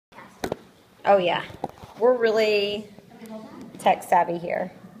Oh yeah, we're really tech savvy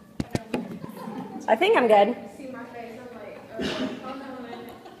here. I think I'm good.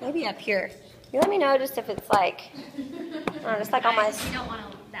 Maybe up here. You let me know just if it's like, just like on my, You don't want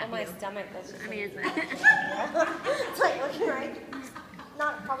that on my view. stomach. That's just I mean, it's it's like looking right.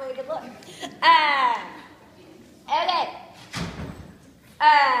 Not probably a good look. Okay.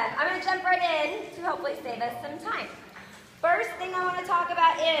 I'm going to jump right in to hopefully save us some time. First thing I want to talk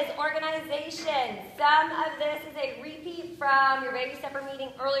about is organization. Some of this is a repeat from your baby stepper meeting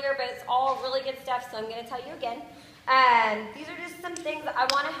earlier, but it's all really good stuff, so I'm going to tell you again. These are just some things that I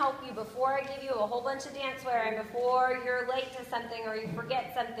want to help you before I give you a whole bunch of dancewear and before you're late to something or you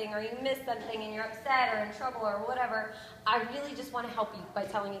forget something or you miss something and you're upset or in trouble or whatever. I really just want to help you by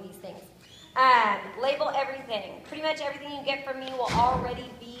telling you these things. Label everything. Pretty much everything you get from me will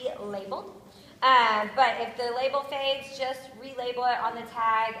already be labeled. But if the label fades, just relabel it on the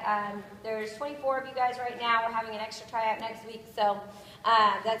tag. There's 24 of you guys right now. We're having an extra tryout next week, so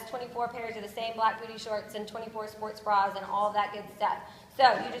that's 24 pairs of the same black booty shorts and 24 sports bras and all that good stuff. So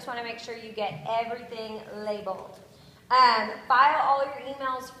you just want to make sure you get everything labeled. File all your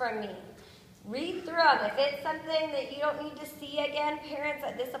emails from me. Read through them. If it's something that you don't need to see again, parents,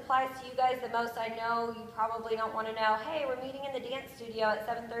 this applies to you guys the most. I know you probably don't want to know, hey, we're meeting in the dance studio at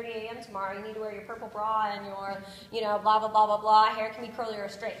 7:30 a.m. tomorrow. You need to wear your purple bra and your, blah, blah, blah, blah, blah. Hair can be curly or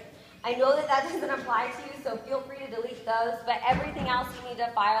straight. I know that doesn't apply to you, so feel free to delete those. But everything else you need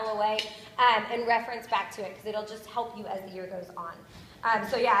to file away and reference back to it because it'll just help you as the year goes on.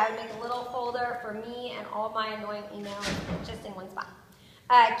 So yeah, I would make a little folder for me and all my annoying emails just in one spot.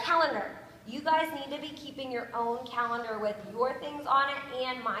 Calendar. You guys need to be keeping your own calendar with your things on it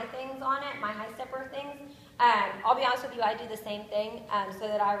and my things on it, my high stepper things. I'll be honest with you, I do the same thing so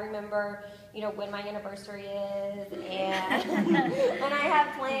that I remember, when my anniversary is and when I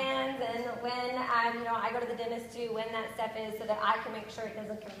have plans and when I go to the dentist too, when that stuff is so that I can make sure it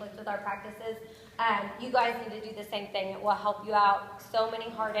doesn't conflict with our practices. You guys need to do the same thing. It will help you out. So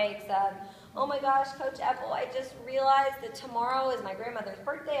many heartaches of, oh my gosh, Coach Ethel, I just realized that tomorrow is my grandmother's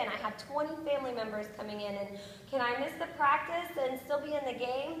birthday and I have 20 family members coming in and can I miss the practice and still be in the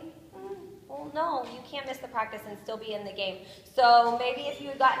game? Well, no, you can't miss the practice and still be in the game. So maybe if you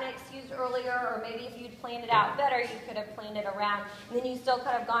had gotten excused earlier or maybe if you'd planned it out better, you could have planned it around. And then you still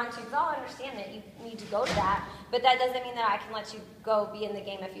could have gone to, because I'll understand that you need to go to that, but that doesn't mean that I can let you go be in the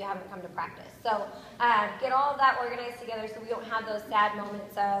game if you haven't come to practice. So get all of that organized together so we don't have those sad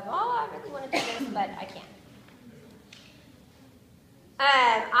moments of, oh, I really want to do this, but I can't.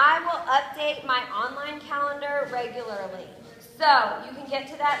 I will update my online calendar regularly. So you can get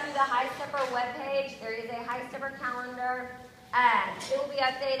to that through the High Stepper webpage. There is a High Stepper calendar. It will be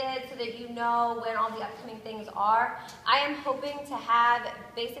updated so that you know when all the upcoming things are. I am hoping to have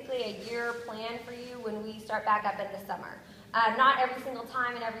basically a year plan for you when we start back up in the summer. Not every single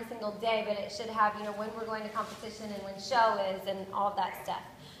time and every single day, but it should have, when we're going to competition and when show is and all of that stuff.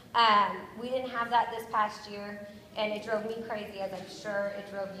 We didn't have that this past year, and it drove me crazy, as I'm sure it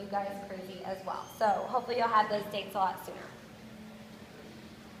drove you guys crazy as well. So hopefully you'll have those dates a lot sooner.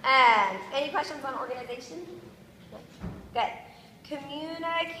 Any questions on organization? No. Good.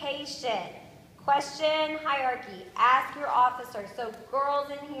 Communication. Question hierarchy. Ask your officer. So girls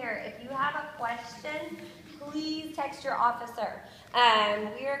in here, if you have a question, please text your officer.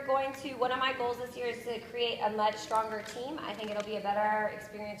 We are going to, one of my goals this year is to create a much stronger team. I think it'll be a better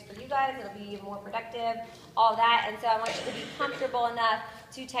experience for you guys. It'll be more productive, all that. And so I want you to be comfortable enough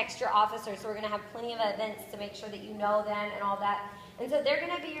to text your officer. So we're going to have plenty of events to make sure that you know them and all that. And so they're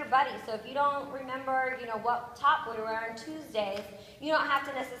going to be your buddy. So if you don't remember, what top we wear on Tuesdays, you don't have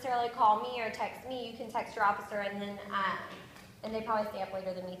to necessarily call me or text me. You can text your officer and then, and they probably stay up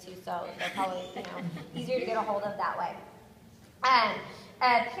later than me too, so they're probably, easier to get a hold of that way.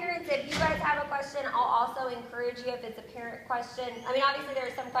 Parents, if you guys have a question, I'll also encourage you if it's a parent question. I mean, obviously there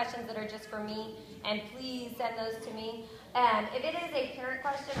are some questions that are just for me, and please send those to me. If it is a parent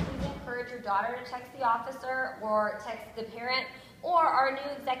question, please encourage your daughter to text the officer or text the parent or our new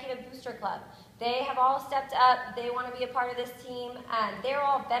executive booster club. They have all stepped up. They want to be a part of this team. They're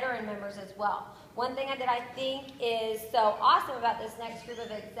all veteran members as well. One thing that I think is so awesome about this next group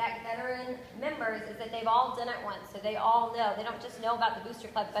of exec veteran members is that they've all done it once. So they all know. They don't just know about the Booster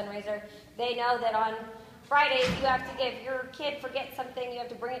Club fundraiser. They know that on Fridays you have to give your kid forget something. You have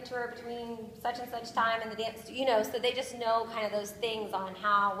to bring it to her between such and such time and the dance, so they just know kind of those things on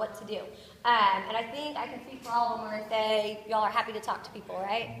what to do. And I think I can speak for all of them when I say y'all are happy to talk to people,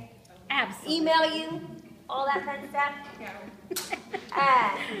 right? Absolutely. Email you, all that fun stuff.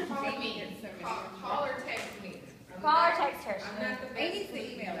 Call me. Call or text me. Call or text her. I'm not the best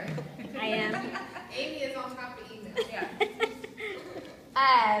emailer. I am.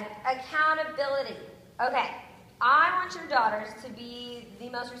 Accountability. Okay, I want your daughters to be the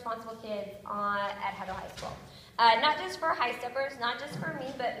most responsible kids at Heddle High School. Not just for high steppers, not just for me,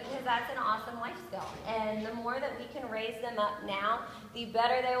 but because that's an awesome life skill. And the more that we can raise them up now, the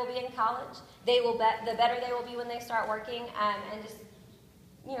better they will be in college. The better they will be when they start working, and just,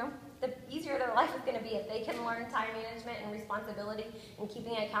 the easier their life is going to be if they can learn time management and responsibility and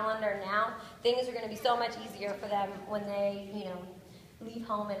keeping a calendar now. Things are going to be so much easier for them when they, leave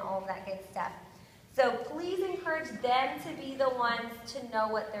home and all of that good stuff. So please encourage them to be the ones to know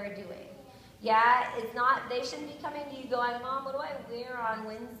what they're doing. Yeah, they shouldn't be coming to you going, Mom, what do I wear on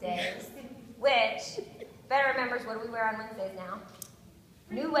Wednesdays? Which, better remembers, what do we wear on Wednesdays now?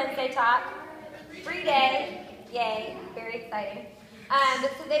 New Wednesday talk, free day, yay, very exciting.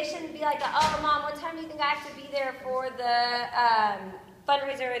 So they shouldn't be like, oh, Mom, what time do you think I have to be there for the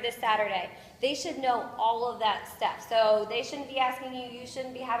fundraiser this Saturday? They should know all of that stuff. So they shouldn't be asking you. You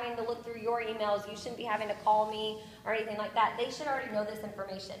shouldn't be having to look through your emails. You shouldn't be having to call me or anything like that. They should already know this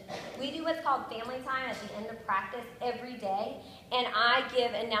information. We do what's called family time at the end of practice every day, and I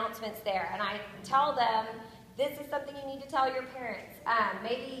give announcements there. And I tell them, this is something you need to tell your parents.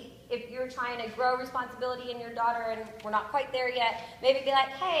 Maybe if you're trying to grow responsibility in your daughter and we're not quite there yet, maybe be like,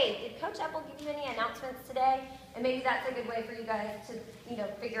 hey, did Coach Apple give you any announcements today? And maybe that's a good way for you guys to,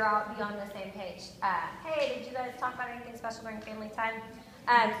 figure out, be on the same page. Hey, did you guys talk about anything special during family time?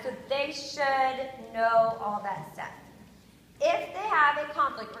 So they should know all that stuff. If they have a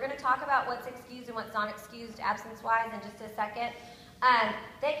conflict, we're going to talk about what's excused and what's not excused absence-wise in just a second.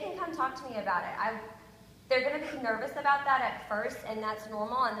 They can come talk to me about it. They're going to be nervous about that at first, and that's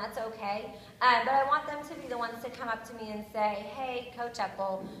normal, and that's okay. But I want them to be the ones to come up to me and say, hey, Coach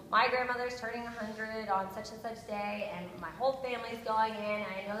Apple, my grandmother's turning 100 on such and such day, and my whole family's going in, and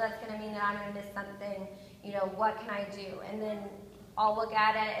I know that's going to mean that I'm going to miss something. What can I do? And then I'll look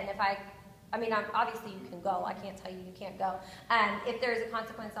at it, and if obviously you can go. I can't tell you can't go. If there's a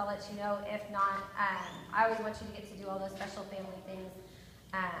consequence, I'll let you know. If not, I always want you to get to do all those special family things.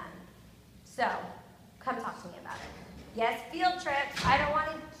 So come talk to me about it. Yes, field trips. I don't want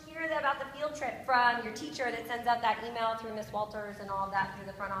to hear about the field trip from your teacher that sends out that email through Miss Walters and all of that through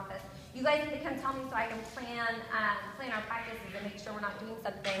the front office. You guys need to come tell me so I can plan our practices and make sure we're not doing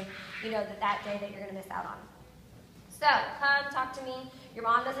something, that day that you're going to miss out on. So come talk to me. Your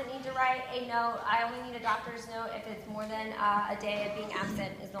mom doesn't need to write a note. I only need a doctor's note if it's more than a day of being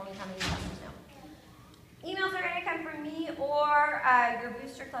absent is the only time I need a doctor's note. Emails are going to come from me or your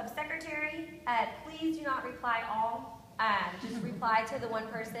Booster Club secretary. Please do not reply all. Just reply to the one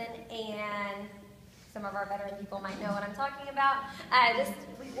person, and some of our veteran people might know what I'm talking about. Just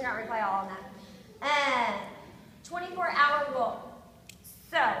please do not reply all on that. 24-hour rule.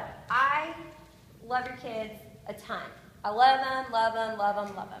 So I love your kids a ton. I love them, love them, love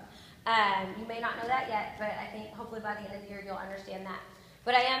them, love them. You may not know that yet, but I think hopefully by the end of the year you'll understand that.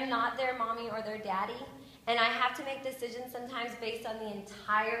 But I am not their mommy or their daddy. And I have to make decisions sometimes based on the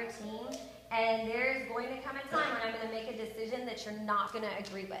entire team. And there's going to come a time when I'm going to make a decision that you're not going to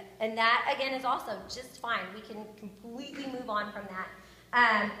agree with. And that, again, is also just fine. We can completely move on from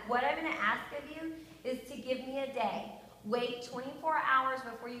that. What I'm going to ask of you is to give me a day. Wait 24 hours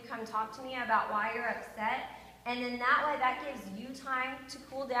before you come talk to me about why you're upset. And then that way, that gives you time to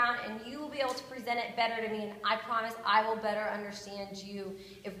cool down, and you will be able to present it better to me, and I promise I will better understand you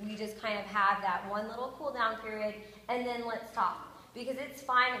if we just kind of have that one little cool down period, and then let's talk. Because it's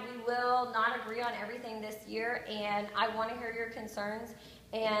fine, we will not agree on everything this year, and I want to hear your concerns,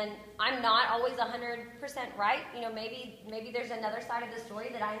 and I'm not always 100% right. Maybe there's another side of the story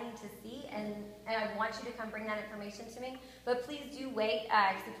that I need to see, and I want you to come bring that information to me. But please do wait,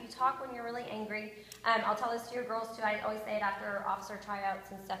 because if you talk when you're really angry, I'll tell this to your girls too. I always say it after officer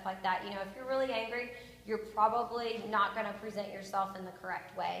tryouts and stuff like that. If you're really angry, you're probably not going to present yourself in the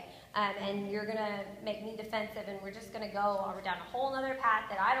correct way, and you're going to make me defensive, and we're just going to go down a whole other path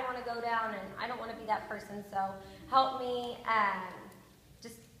that I don't want to go down, and I don't want to be that person. So help me.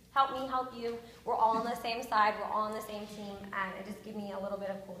 Help me help you. We're all on the same side. We're all on the same team. And just give me a little bit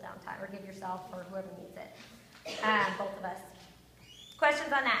of cool down time, or give yourself or whoever needs it. Both of us.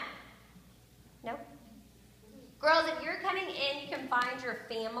 Questions on that? No? Girls, if you're coming in, you can find your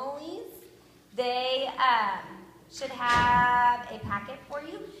families. They should have a packet for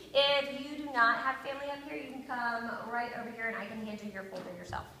you. If you do not have family up here, you can come right over here and I can hand you your folder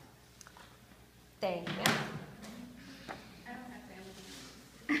yourself. Thank you.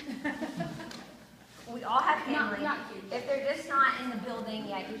 We all have family. If they're just not in the building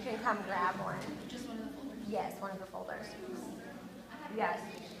yet, you can come grab one. Just one of the folders? Yes, one of the folders. Yes.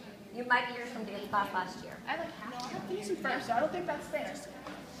 You might be yours from dance class last year. I like half. I have these in first, so I don't think that's fair.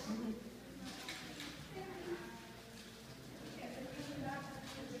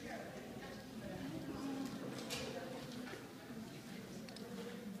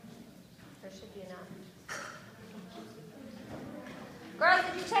 There should be enough. Girls,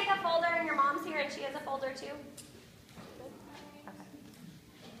 did you take a folder and your mom's here and she has a folder too? Okay.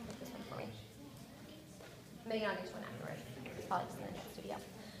 Take this one for me. Maybe I'll get one afterwards. It's probably just in the next video.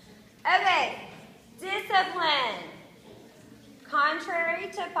 Okay. Discipline. Contrary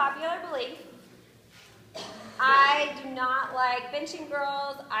to popular belief, I do not like benching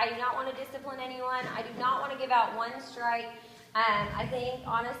girls. I do not want to discipline anyone. I do not want to give out one strike. I think,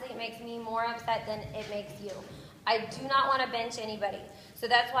 honestly, it makes me more upset than it makes you. I do not want to bench anybody. So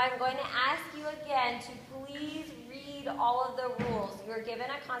that's why I'm going to ask you again to please read all of the rules. You were given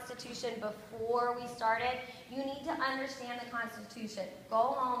a Constitution before we started. You need to understand the Constitution.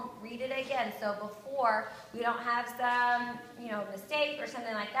 Go home, read it again. So before we don't have some, mistake or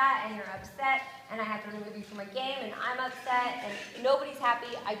something like that, and you're upset, and I have to remove you from a game, and I'm upset, and nobody's happy.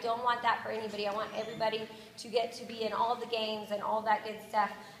 I don't want that for anybody. I want everybody to get to be in all the games and all that good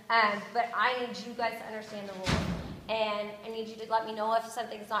stuff. But I need you guys to understand the rules. And I need you to let me know if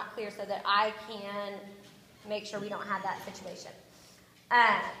something's not clear so that I can make sure we don't have that situation.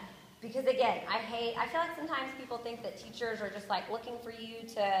 Because again, I feel like sometimes people think that teachers are just like looking for you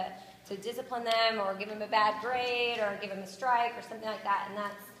to discipline them or give them a bad grade or give them a strike or something like that. And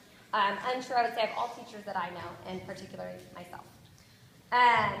that's untrue, I would say, of all teachers that I know, and particularly myself.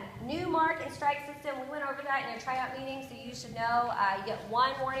 New mark and strike system, we went over that in your tryout meeting, so you should know you get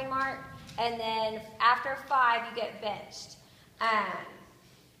 1 warning mark, and then after 5 you get benched.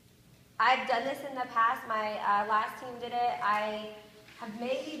 I've done this in the past. My last team did it. I have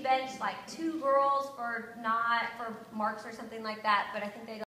maybe benched like 2 girls for marks or something like that, but I think they